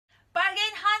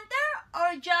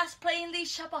just plainly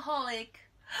shopaholic.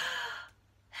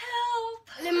 Help!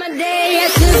 In my day, I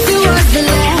took towards the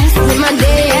last. In my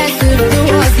day, I took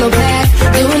towards no past.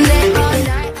 Doing that all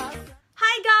night.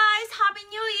 Hi guys! Happy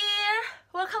New Year!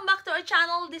 Welcome back to our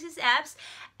channel. This is Abs,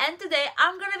 and today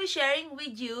I'm gonna be sharing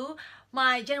with you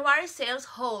my January sales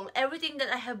haul. Everything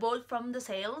that I have bought from the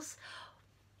sales.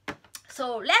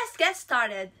 So let's get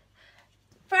started.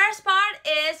 First part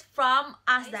is from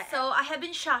Asda. So I have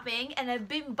been shopping and I've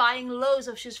been buying loads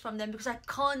of shoes from them because I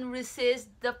can't resist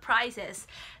the prices.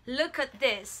 Look at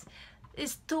this.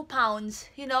 It's £2,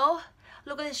 you know.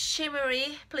 Look at this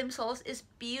shimmery plimsolls. It's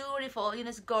beautiful, you know,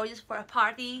 it's gorgeous for a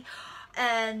party.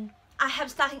 And I have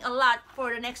stocking a lot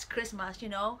for the next Christmas, you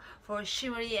know, for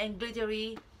shimmery and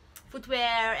glittery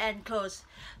footwear and clothes.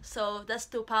 So that's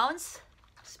 £2.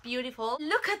 It's beautiful.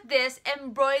 Look at this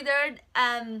embroidered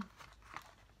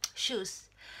shoes.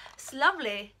 It's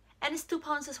lovely, and it's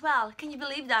 £2 as well. Can you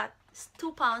believe that? It's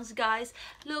 £2, guys.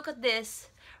 Look at this,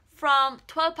 from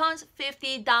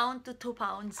 £12.50 down to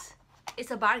 £2. It's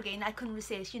a bargain. I couldn't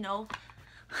resist, you know.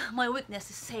 My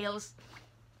weakness is sales.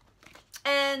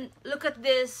 And look at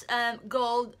this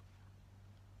gold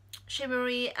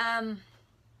shimmery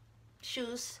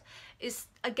shoes. Is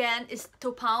again is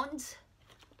 £2,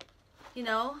 you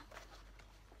know,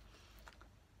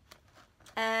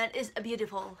 and it's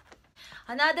beautiful.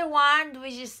 Another one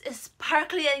which is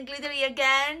sparkly and glittery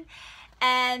again,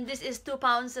 and this is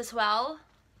 £2 as well.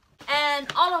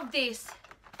 And all of these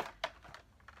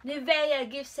Nivea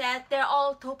gift set, they're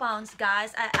all £2,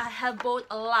 guys. I have bought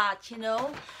a lot, you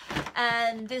know.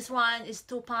 And this one is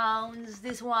 £2,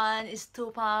 this one is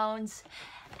 £2,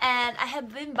 and I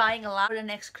have been buying a lot for the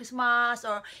next Christmas,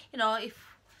 or you know,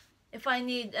 if I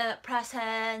need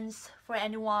presents for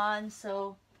anyone.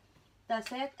 So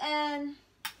that's it. And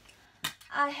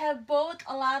I have bought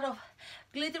a lot of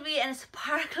glittery and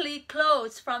sparkly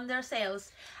clothes from their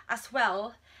sales as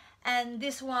well. And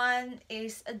this one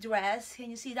is a dress. Can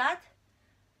you see that?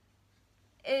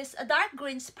 It's a dark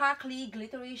green sparkly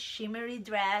glittery shimmery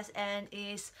dress, and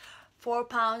is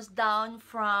 £4 down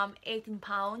from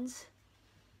 £18.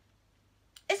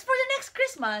 It's for the next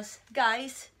Christmas,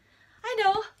 guys. I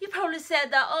know you probably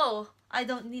said that, oh, I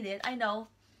don't need it. I know,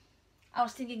 I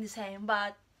was thinking the same,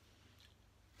 but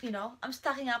you know, I'm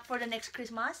stocking up for the next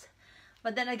Christmas.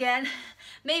 But then again,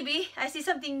 maybe I see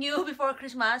something new before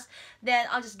Christmas, then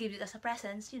I'll just give it as a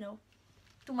present, you know,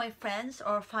 to my friends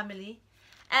or family.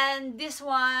 And this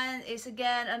one is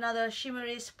again another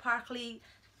shimmery sparkly,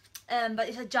 but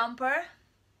it's a jumper,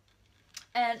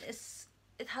 and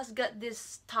it has got this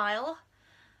style,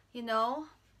 you know,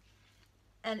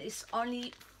 and it's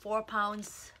only £4.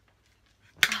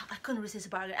 Oh, I couldn't resist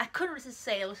bargain. I couldn't resist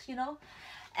sales, you know.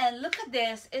 And look at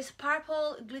this. It's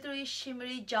purple glittery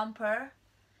shimmery jumper,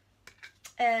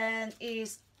 and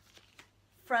is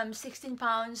from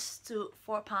 £16 to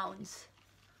 £4.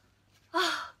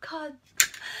 Oh God.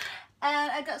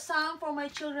 And I got some for my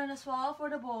children as well, for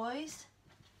the boys.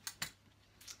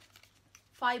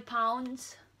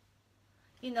 £5,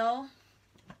 you know.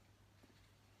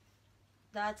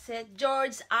 That's it.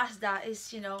 George Asda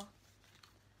is, you know,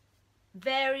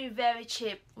 very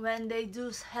cheap when they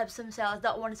do have some sales.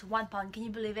 That one is £1. Can you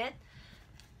believe it?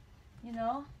 You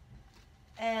know.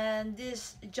 And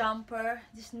this jumper,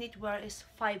 this knitwear, is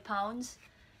 £5.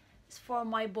 It's for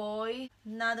my boy.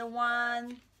 Another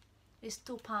one is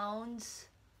 £2.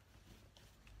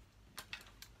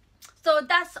 So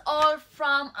that's all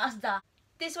from Asda.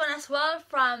 This one as well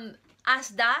from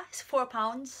Asda is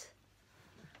 £4.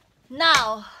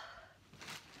 Now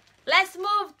let's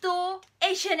move to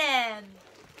H&M.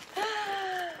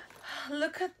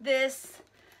 Look at this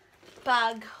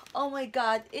bag. Oh my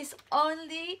God, it's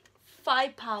only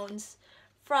 £5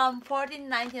 from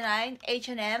 $14.99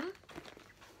 H&M.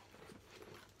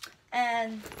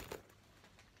 And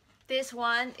this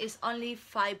one is only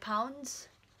 £5.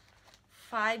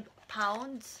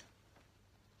 £5.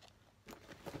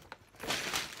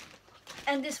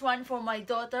 And this one for my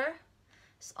daughter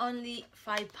is only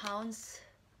 £5.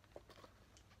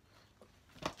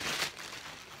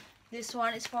 This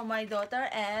one is for my daughter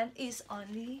and is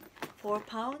only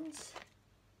 £4.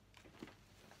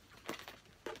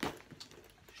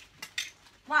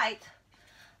 Right,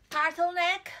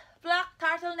 turtleneck, black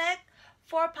turtleneck,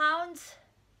 £4.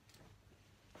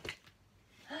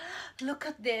 Look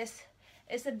at this.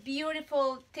 It's a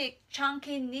beautiful, thick,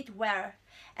 chunky knitwear,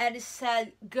 and it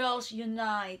said "Girls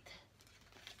Unite."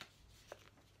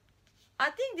 I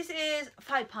think this is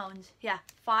 £5. Yeah,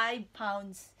 £5.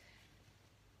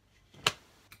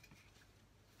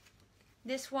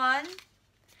 This one,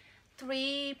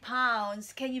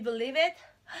 £3. Can you believe it?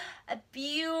 A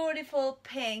beautiful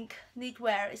pink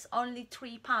knitwear is only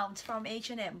 £3 from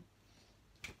H&M.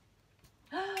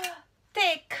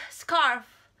 Thick scarf,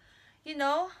 you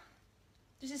know,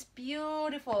 this is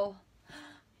beautiful.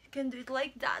 You can do it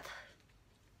like that,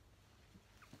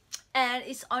 and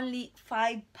it's only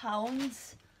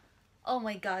 £5. Oh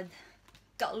my god,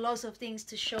 got lots of things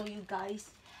to show you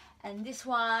guys. And this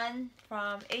one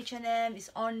from H&M is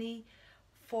only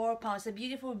 £4. A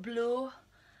beautiful blue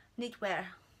knitwear.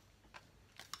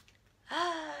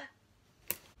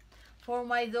 For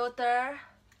my daughter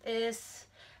is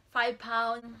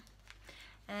 £5,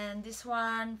 and this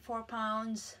one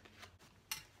 £4.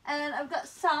 And I've got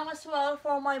some as well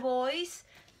for my boys.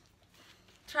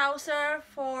 Trouser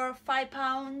for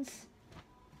 £5.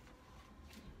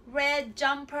 Red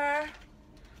jumper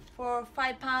for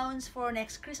 £5 for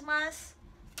next Christmas.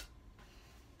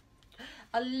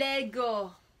 A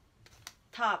Lego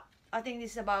top, I think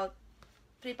this is about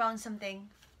 £3 something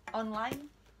online.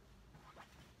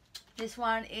 This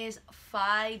one is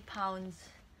 £5.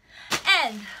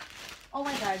 And oh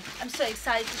my god, I'm so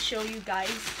excited to show you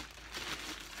guys.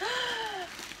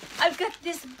 I've got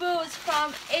these boots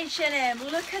from H&M.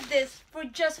 Look at this, for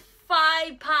just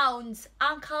 £5.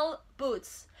 Ankle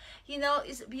boots. You know,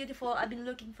 it's beautiful. I've been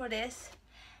looking for this,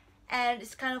 and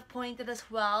it's kind of pointed as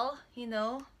well, you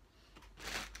know.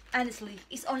 Honestly,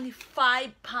 it's only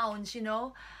 £5, you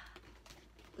know.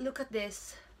 Look at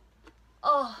this.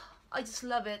 Oh, I just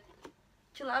love it.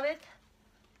 Do you love it?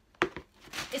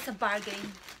 It's a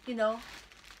bargain, you know.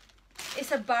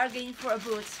 It's a bargain for a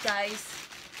boots, guys.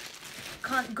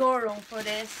 Can't go wrong for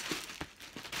this.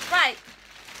 Right.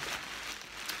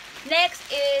 Next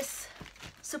is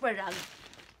Superdrug.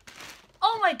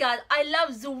 Oh my god, I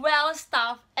love Zuel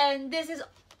stuff, and this is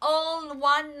all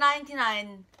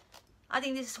 $1.99. I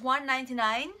think this is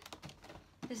 $1.99.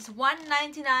 This is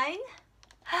 $1.99.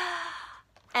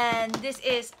 And this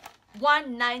is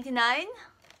 $1.99.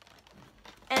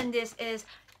 And this is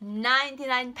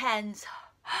 99 pence.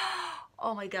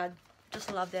 Oh my god,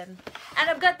 just love them. And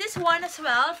I've got this one as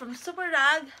well from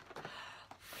Superdrug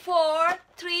for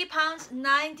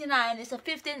 £3.99. It's a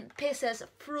 15 pieces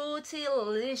fruity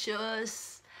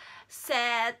delicious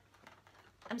set.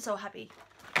 I'm so happy.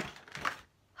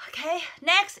 Okay,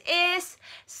 next is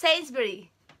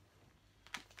Sainsbury.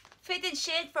 Fitted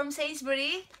sheet from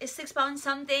Sainsbury is £6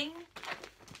 something.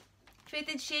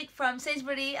 Fitted sheet from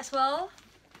Sainsbury as well,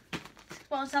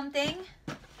 £6 something.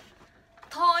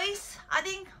 Toys, I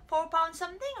think £4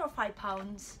 something or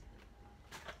 £5.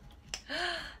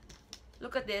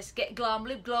 Look at this, Get Glam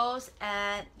lip gloss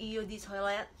and LOTD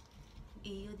toilet.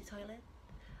 LOTD toilet.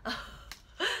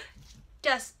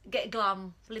 Just Get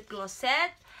Glam lip gloss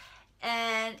set,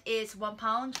 and it's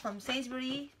 £1 from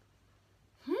Sainsbury.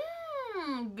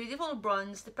 Beautiful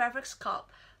bronze, the perfect scalp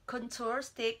contour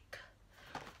stick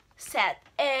set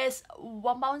is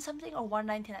 £1 something or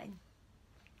 $1.99.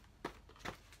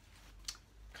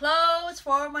 Clothes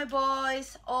for my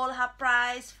boys, all half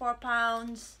price, £4.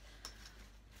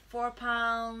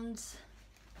 £4.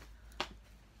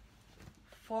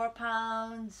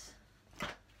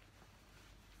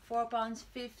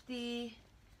 £4.50.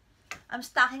 I'm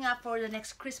stocking up for the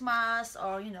next Christmas,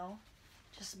 or you know,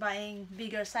 just buying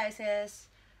bigger sizes.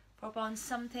 £4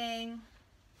 something.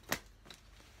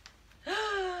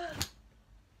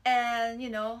 And you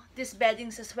know, this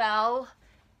beddings as well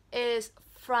is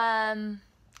from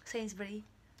Sainsbury.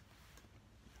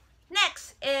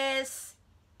 Next is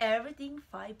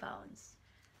Everything5 pounds.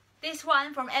 This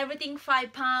one from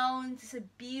Everything5pounds is a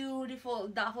beautiful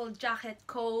duffel jacket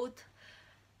coat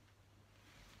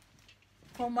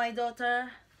for my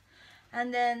daughter.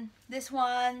 And then this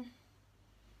one,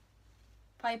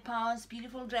 £5,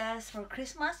 beautiful dress for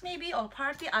Christmas maybe, or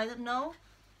party, I don't know.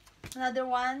 Another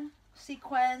one,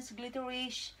 sequence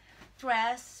glitterish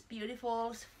dress,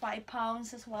 beautiful,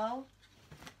 £5 as well.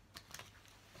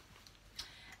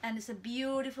 And it's a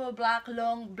beautiful black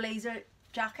long blazer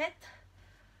jacket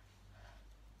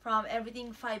from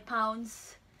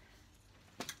Everything5pounds.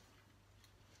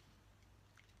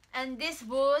 And this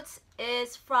boots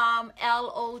is from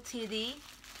LOTD.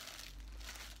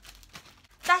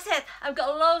 That's it. I've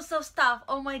got loads of stuff.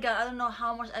 Oh my god, I don't know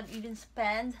how much I've even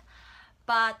spent,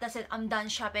 but that's it. I'm done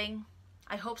shopping.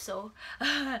 I hope so.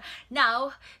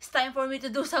 Now it's time for me to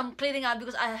do some cleaning up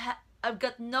because I've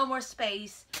got no more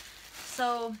space.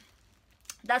 So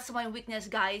that's my weakness,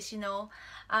 guys, you know.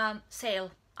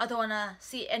 Sale. I don't wanna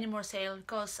see any more sale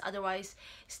because otherwise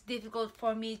it's difficult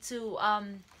for me to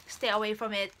stay away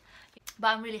from it. But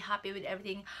I'm really happy with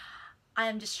everything. I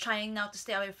am just trying now to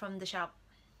stay away from the shop.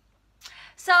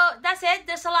 So that's it.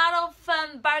 There's a lot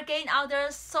of bargain out there,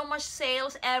 so much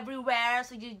sales everywhere,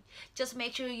 so you just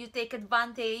make sure you take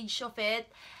advantage of it,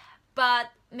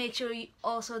 but make sure you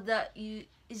also that you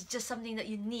it's just something that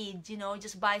you need, you know.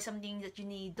 Just buy something that you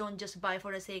need. Don't just buy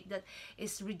for the sake that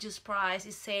it's reduced price,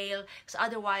 it's sale, because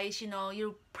otherwise, you know,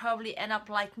 you'll probably end up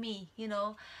like me, you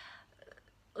know,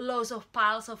 loads of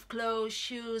piles of clothes,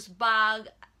 shoes, bag,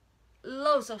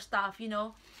 loads of stuff, you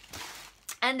know,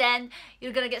 and then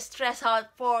you're gonna get stressed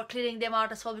out for clearing them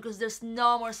out as well, because there's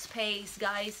no more space,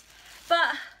 guys.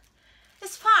 But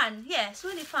it's fun. Yeah, it's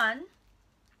really fun,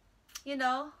 you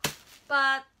know.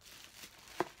 But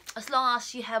as long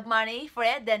as you have money for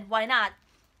it, then why not?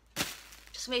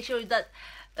 Just make sure that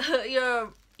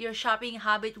your shopping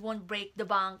habit won't break the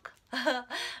bank.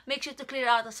 Make sure to clear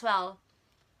out as well.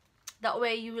 That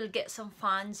way you will get some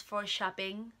funds for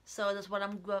shopping. So that's what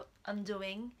I'm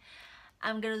doing.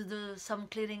 I'm gonna do some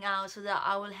clearing out so that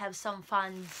I will have some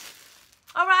funds.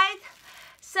 Alright,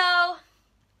 so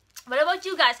what about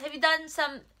you guys? Have you done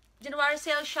some January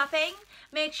sale shopping?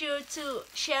 Make sure to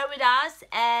share with us,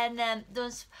 and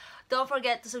don't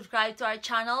forget to subscribe to our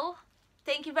channel.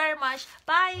 Thank you very much.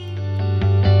 Bye.